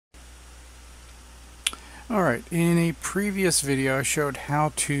Alright, in a previous video I showed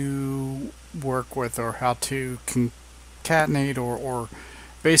how to work with or how to concatenate or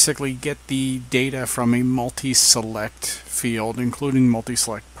basically get the data from a multi-select field, including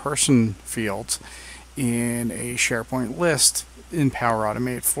multi-select person fields, in a SharePoint list in Power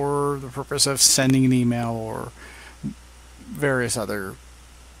Automate for the purpose of sending an email or various other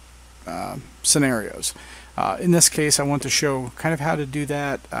scenarios. In this case, I want to show kind of how to do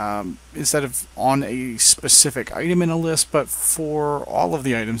that instead of on a specific item in a list, but for all of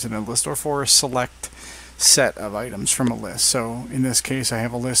the items in a list or for a select set of items from a list. So in this case, I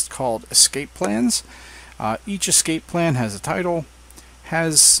have a list called escape plans. Each escape plan has a title,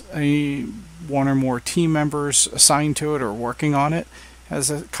 has one or more team members assigned to it or working on it,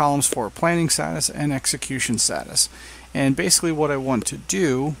 has columns for planning status and execution status. And basically what I want to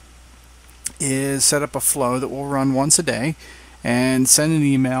do is set up a flow that will run once a day and send an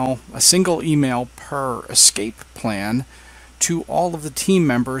email, a single email per escape plan, to all of the team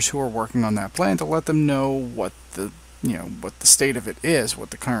members who are working on that plan to let them know what the state of it is, what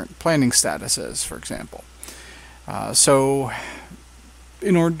the current planning status is, for example. So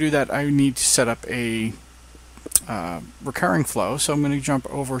in order to do that, I need to set up a recurring flow. So I'm going to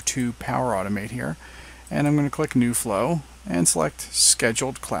jump over to Power Automate here, and I'm going to click New Flow and select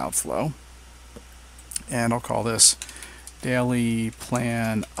Scheduled Cloud Flow. And I'll call this Daily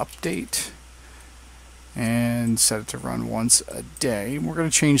Plan Update and set it to run once a day. We're going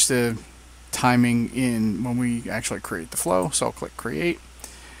to change the timing in when we actually create the flow, so I'll click Create.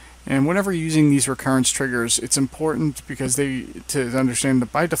 And whenever you're using these recurrence triggers, it's important because to understand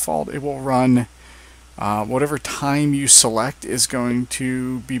that by default it will run whatever time you select is going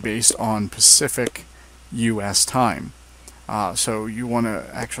to be based on Pacific US time. So you want to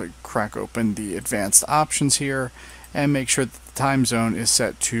actually crack open the advanced options here and make sure that the time zone is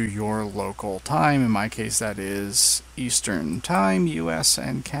set to your local time. In my case, that is Eastern Time, US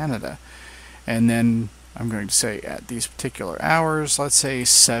and Canada. And then I'm going to say at these particular hours, let's say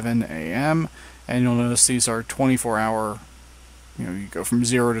 7 a.m. And you'll notice these are 24-hour, you go from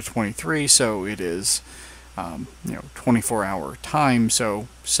 0 to 23, so it is 24-hour time. So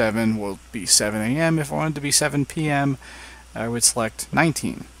 7 will be 7 a.m. If I wanted to be 7 p.m., I would select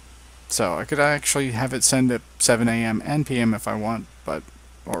 19. So I could actually have it send at 7 a.m. and p.m. if I want,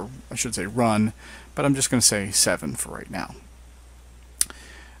 or I should say run, but I'm just going to say 7 for right now.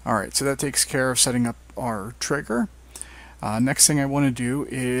 Alright, so that takes care of setting up our trigger. Next thing I want to do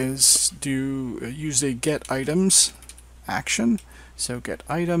is use a get items action. So get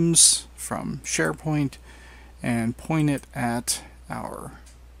items from SharePoint and point it at our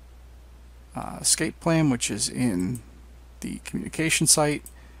escape plan, which is in the communication site.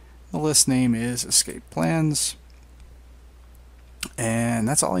 The list name is escape plans, and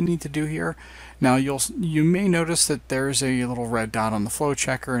that's all I need to do here. Now you may notice that there's a little red dot on the flow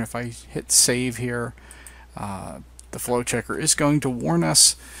checker, and if I hit save here, the flow checker is going to warn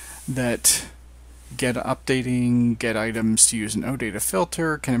us that updating get items to use an OData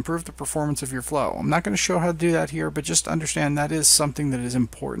filter can improve the performance of your flow. I'm not going to show how to do that here, but just understand that is something that is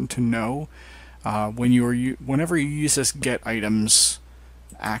important to know. Whenever you use this get items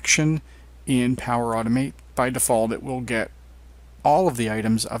action in Power Automate, by default it will get all of the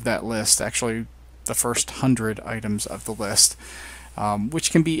items of that list, actually the first 100 items of the list,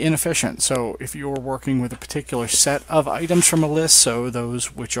 which can be inefficient. So if you're working with a particular set of items from a list, so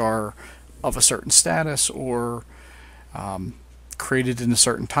those which are of a certain status or created in a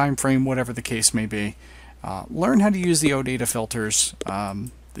certain time frame, whatever the case may be, learn how to use the OData filters,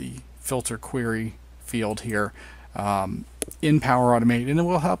 the filter query field here in Power Automate, and it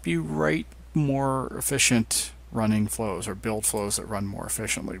will help you write more efficient running flows or build flows that run more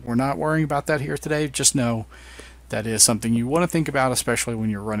efficiently. We're not worrying about that here today. Just know that is something you want to think about, especially when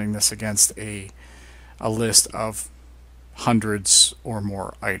you're running this against a list of hundreds or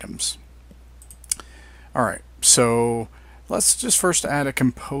more items. Alright, so let's just first add a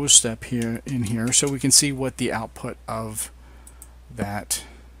compose step here so we can see what the output of that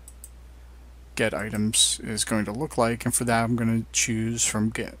get items is going to look like, and for that I'm going to choose from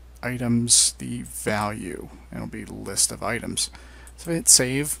get items the value, and it'll be list of items. So I hit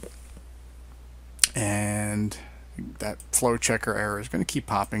save, and that flow checker error is going to keep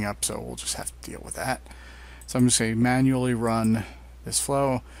popping up, so we'll just have to deal with that. So I'm going to say manually run this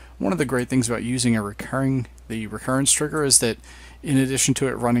flow. One of the great things about using the recurrence trigger is that in addition to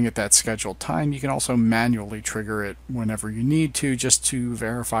it running at that scheduled time, you can also manually trigger it whenever you need to, just to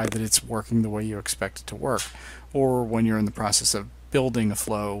verify that it's working the way you expect it to work. Or when you're in the process of building a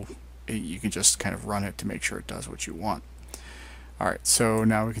flow, you can just kind of run it to make sure it does what you want. Alright, so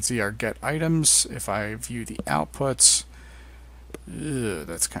now we can see our get items. If I view the outputs,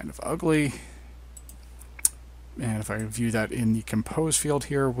 that's kind of ugly. And if I view that in the compose field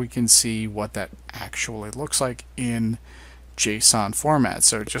here, we can see what that actually looks like in JSON format.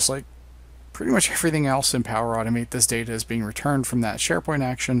 So just like pretty much everything else in Power Automate, this data is being returned from that SharePoint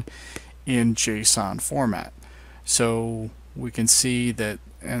action in JSON format. So we can see that,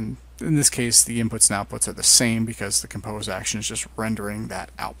 and in this case the inputs and outputs are the same because the compose action is just rendering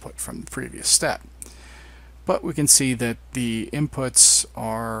that output from the previous step. But we can see that the inputs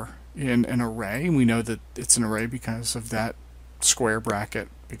are in an array. We know that it's an array because of that square bracket,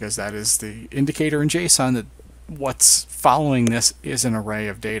 because that is the indicator in JSON that what's following this is an array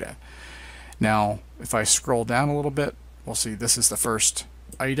of data. Now if I scroll down a little bit, we'll see this is the first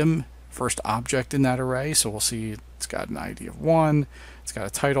item, first object in that array. So we'll see it's got an ID of 1, it's got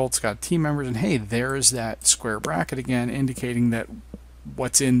a title, it's got team members, and hey, there's that square bracket again, indicating that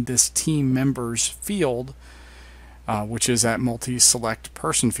what's in this team members field, which is that multi-select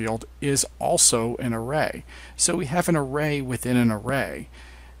person field, is also an array. So we have an array within an array.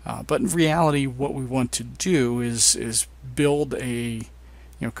 But in reality, what we want to do is build a,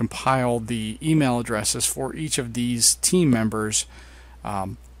 compile the email addresses for each of these team members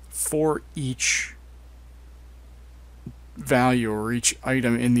for each value or each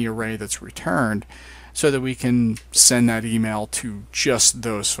item in the array that's returned, so that we can send that email to just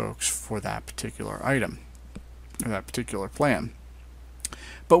those folks for that particular item or that particular plan.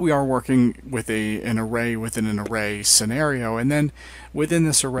 But we are working with an array within an array scenario, and then within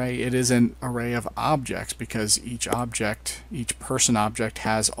this array it is an array of objects, because each object, each person object,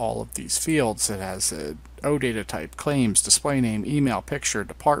 has all of these fields. It has a OData type, claims, display name, email, picture,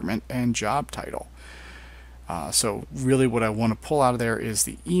 department, and job title. So really what I want to pull out of there is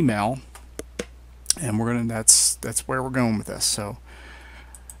the email, and we're gonna that's where we're going with this. So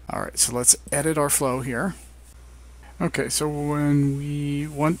alright, so let's edit our flow here. Okay, so when we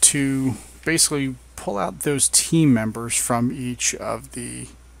want to basically pull out those team members from each of the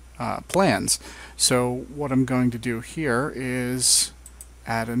plans, so what I'm going to do here is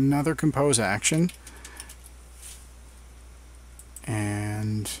add another compose action,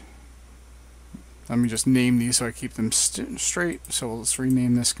 and let me just name these so I keep them straight. So let's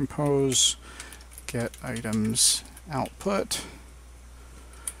rename this compose get items output,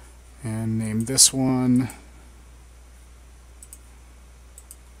 and name this one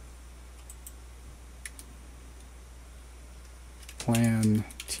plan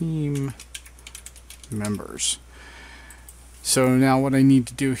team members. So now what I need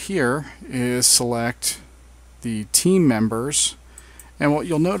to do here is select the team members, and what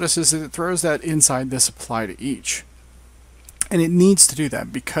you'll notice is that it throws that inside this apply to each, and it needs to do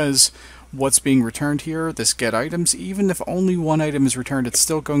that because what's being returned here, this get items, even if only one item is returned, it's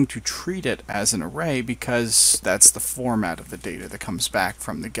still going to treat it as an array because that's the format of the data that comes back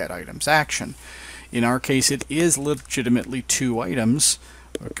from the get items action. In our case, it is legitimately 2 items.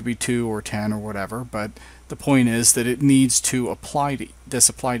 It could be 2 or 10 or whatever, but the point is that it needs to apply to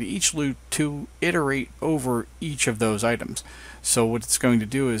each loop to iterate over each of those items. So what it's going to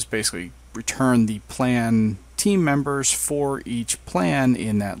do is basically return the plan team members for each plan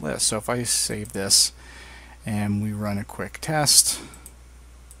in that list. So if I save this and we run a quick test,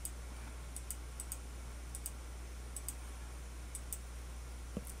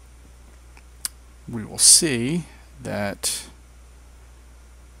 we will see that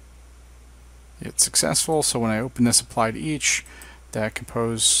it's successful. So when I open this apply to each, that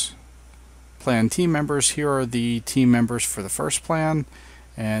compose plan team members, here are the team members for the first plan,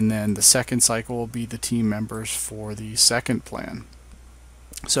 and then the second cycle will be the team members for the second plan.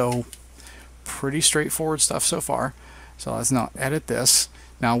 So pretty straightforward stuff so far. So let's now edit this.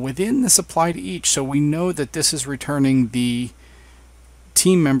 Now within this apply to each, so we know that this is returning the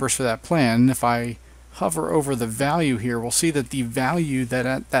team members for that plan. If I hover over the value here, we'll see that the value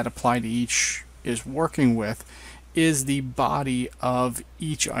that apply to each is working with is the body of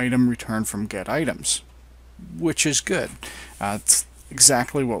each item returned from get items, which is good. It's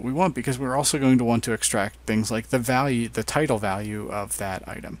exactly what we want, because we're also going to want to extract things like the value, the title value of that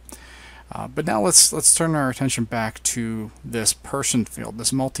item. But now let's turn our attention back to this person field,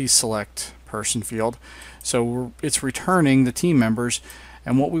 this multi-select person field. So it's returning the team members,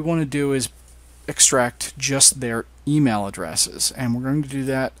 and what we want to do is extract just their email addresses, and we're going to do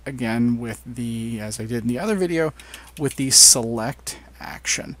that again with the, as I did in the other video, with the select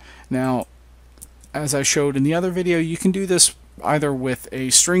action. Now, as I showed in the other video, you can do this either with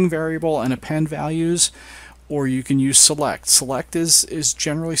a string variable and append values, or you can use select. Select is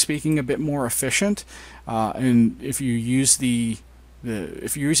generally speaking a bit more efficient, and if you use the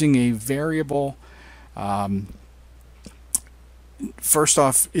If you're using a variable, first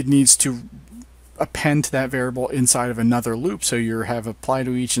off, it needs to append to that variable inside of another loop. So you have apply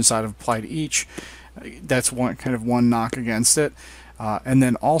to each inside of apply to each. That's one knock against it. And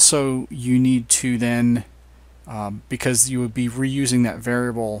then also you need to then, because you would be reusing that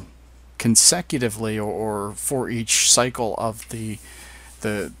variable consecutively or for each cycle of this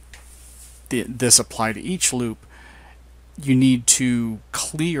apply to each loop, you need to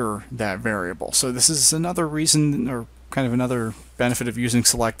clear that variable. So this is another reason, or kind of another benefit of using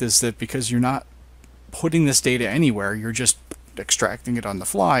select, is that because you're not putting this data anywhere, you're just extracting it on the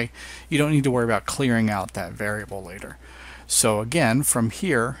fly, you don't need to worry about clearing out that variable later. So again, from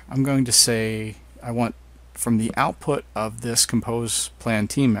here, I'm going to say I want, from the output of this compose plan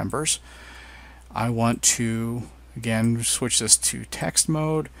team members, I want to again switch this to text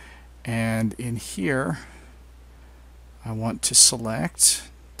mode, and in here I want to select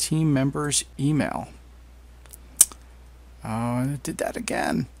team members email. I did that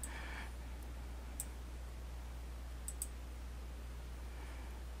again.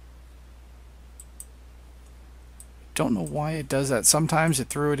 Don't know why it does that. Sometimes it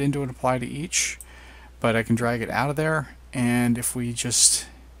threw it into an apply to each, but I can drag it out of there, and if we just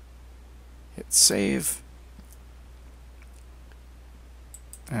hit save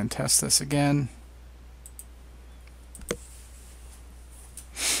and test this again,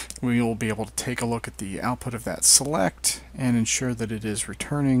 we will be able to take a look at the output of that select and ensure that it is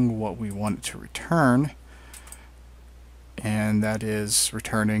returning what we want it to return, and that is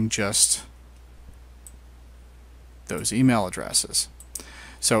returning just those email addresses.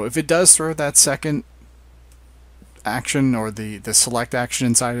 So if it does throw that second action, or the select action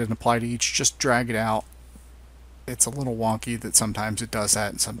inside it and apply to each, just drag it out. It's a little wonky that sometimes it does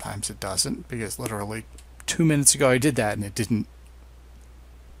that and sometimes it doesn't, because literally 2 minutes ago I did that and it didn't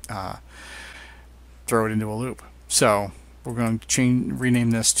throw it into a loop. So we're going to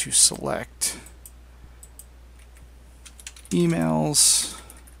rename this to select emails,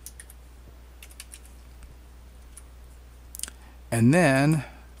 and then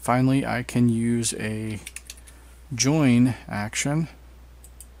finally I can use a join action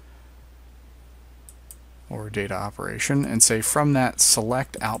or data operation and say, from that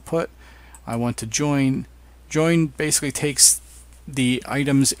select output I want to join. Join basically takes the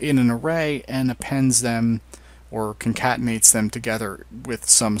items in an array and appends them or concatenates them together with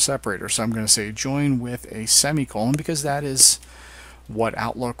some separator. So I'm going to say join with a semicolon, because that is what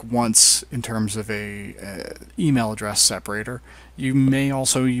Outlook wants in terms of a email address separator. You may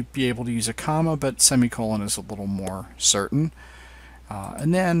also be able to use a comma, but semicolon is a little more certain.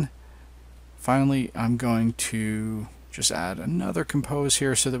 And then finally I'm going to just add another compose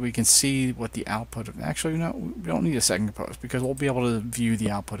here so that we can see what the output of, actually no, we don't need a second compose, because we'll be able to view the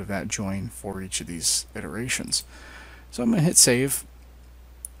output of that join for each of these iterations. So I'm going to hit save,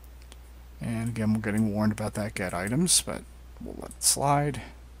 and again we're getting warned about that get items, but we'll let it slide,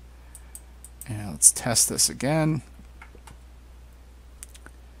 and let's test this again.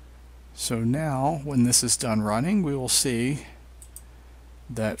 So now when this is done running, we will see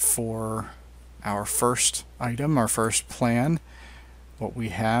that for our first item, our first plan, what we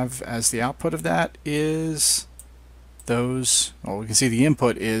have as the output of that is those, well, we can see the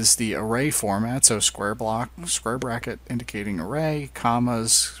input is the array format, so square block, square bracket indicating array,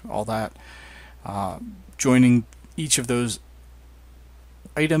 commas, all that, joining each of those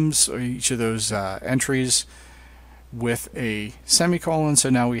items or each of those entries with a semicolon.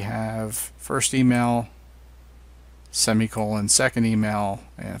 So now we have first email, semicolon, second email,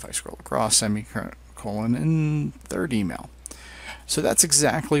 and if I scroll across, semicolon, and third email. So that's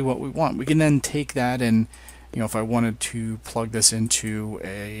exactly what we want. We can then take that and, you know, if I wanted to plug this into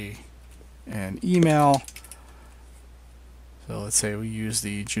an email, so let's say we use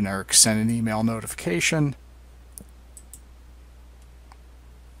the generic send an email notification,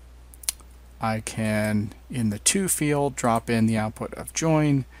 I can, in the to field, drop in the output of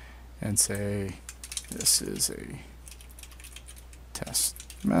join and say this is a test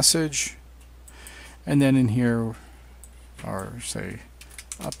message, and then in here, or say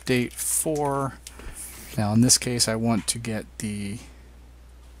update for, now in this case I want to get the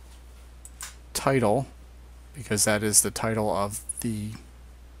title, because that is the title of the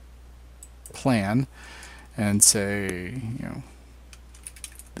plan, and say, you know,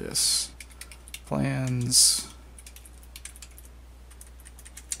 this plans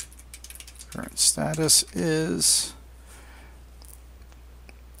current status is,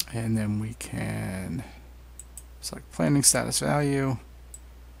 and then we can select planning status value,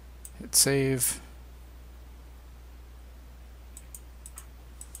 hit save,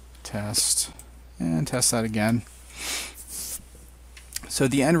 test, and test that again. So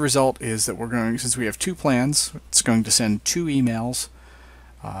the end result is that we're going, since we have two plans, it's going to send two emails.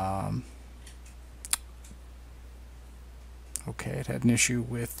 Okay, it had an issue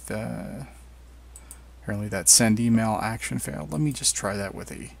with apparently that send email action failed. Let me just try that with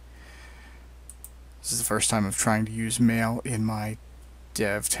this is the first time of trying to use mail in my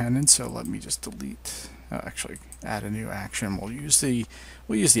dev tenant, so let me just delete, actually add a new action. We'll use the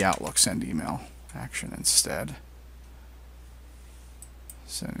Outlook send email action instead.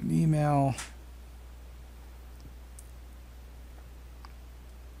 Send an email.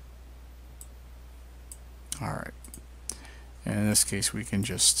 Alright. And in this case we can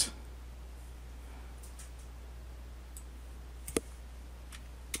just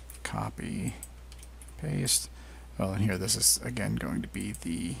copy, paste. Well, and here this is again going to be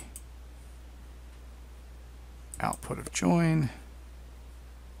the output of join.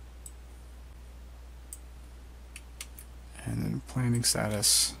 And then planning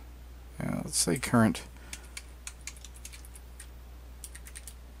status, let's say current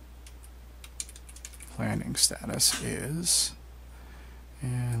planning status is,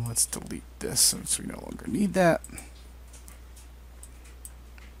 and let's delete this since we no longer need that.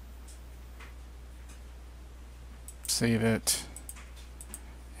 Save it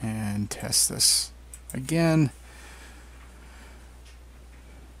and test this again.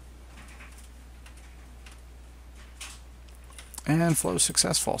 And flow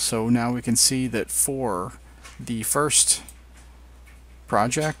successful. So now we can see that for the first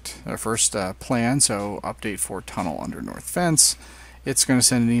project, our first plan, so update for tunnel under north fence, it's going to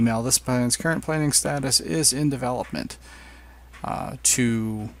send an email. This plan's current planning status is in development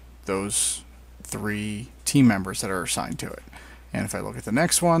to those 3 team members that are assigned to it. And if I look at the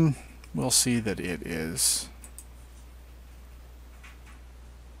next one, we'll see that it is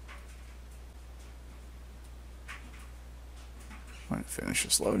when it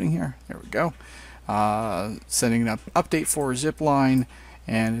finishes loading here. There we go. Sending an update for zipline,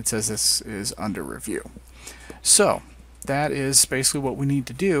 and it says this is under review. So that is basically what we need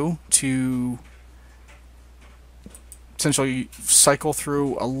to do to essentially cycle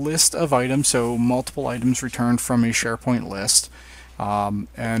through a list of items, so multiple items returned from a SharePoint list,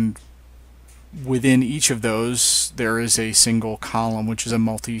 and within each of those there is a single column which is a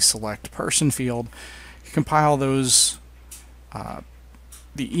multi-select person field. You compile those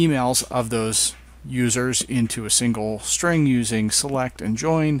the emails of those users into a single string using select and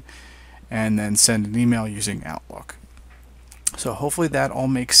join, and then send an email using Outlook. So hopefully that all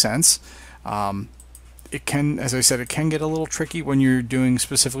makes sense. It can, as I said, it can get a little tricky when you're doing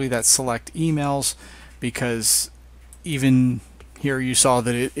specifically that select emails, because even here you saw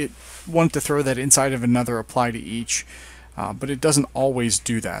that it wanted to throw that inside of another apply to each, but it doesn't always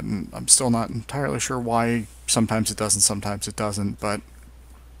do that, and I'm still not entirely sure why. Sometimes it does and sometimes it doesn't, but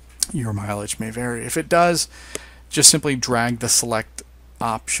your mileage may vary. If it does, just simply drag the select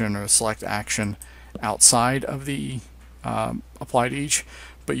option or select action outside of the apply to each,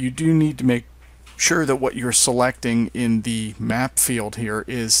 but you do need to make sure that what you're selecting in the map field here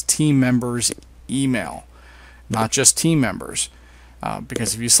is team members email, not just team members,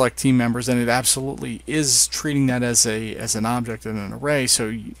 because if you select team members, then it absolutely is treating that as an object in an array,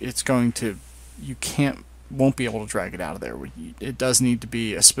 so it's going to, you won't be able to drag it out of there. It does need to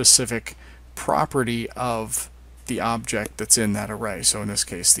be a specific property of the object that's in that array, so in this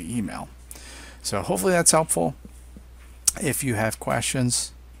case the email. So hopefully that's helpful. If you have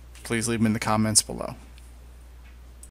questions, please leave them in the comments below.